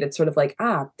a way that's sort of like,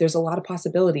 there's a lot of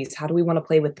possibilities. How do we want to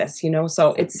play with this?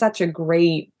 So it's such a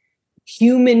great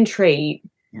human trait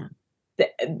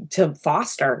to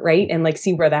foster, right? And like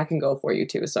see where that can go for you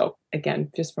too. So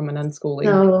again, just from an unschooling.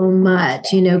 So much,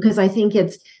 because I think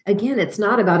it's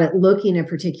not about it looking a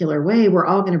particular way. We're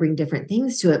all going to bring different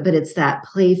things to it, but it's that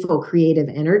playful, creative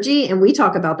energy. And we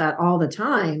talk about that all the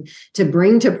time, to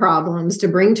bring to problems, to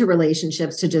bring to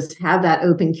relationships, to just have that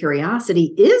open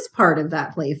curiosity is part of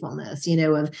that playfulness,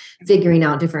 of figuring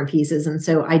out different pieces. And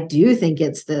so I do think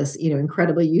it's this,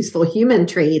 incredibly useful human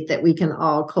trait that we can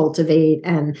all cultivate.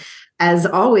 And as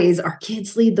always, our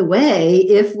kids lead the way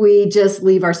if we just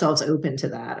leave ourselves open to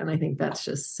that. And I think that's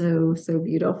just so, so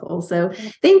beautiful. So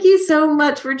thank you so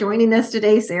much for joining us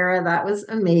today, Sarah. That was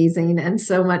amazing and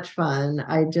so much fun.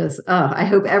 I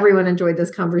hope everyone enjoyed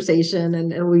this conversation,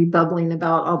 and it'll be bubbling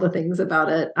about all the things about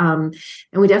it. And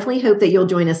we definitely hope that you'll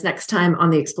join us next time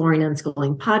on the Exploring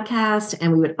Unschooling podcast.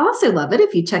 And we would also love it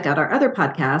if you check out our other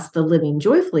podcast, the Living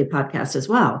Joyfully podcast as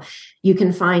well. You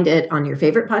can find it on your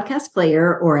favorite podcast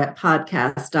player or at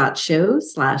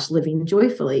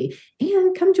podcast.show/livingjoyfully.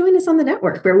 And come join us on the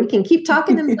network where we can keep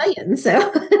talking and playing.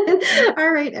 So,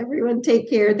 all right, everyone, take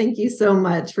care. Thank you so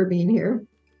much for being here.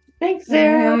 Thanks,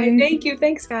 Sarah. Thank you.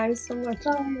 Thanks, guys, so much.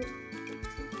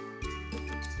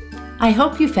 I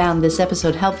hope you found this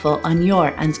episode helpful on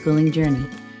your unschooling journey.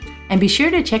 And be sure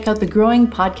to check out the growing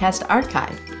podcast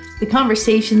archive. The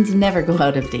conversations never go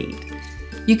out of date.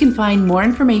 You can find more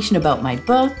information about my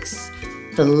books,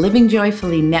 the Living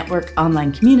Joyfully Network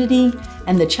online community,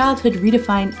 and the Childhood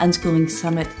Redefined Unschooling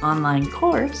Summit online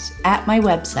course at my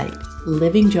website,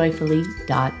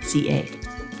 livingjoyfully.ca.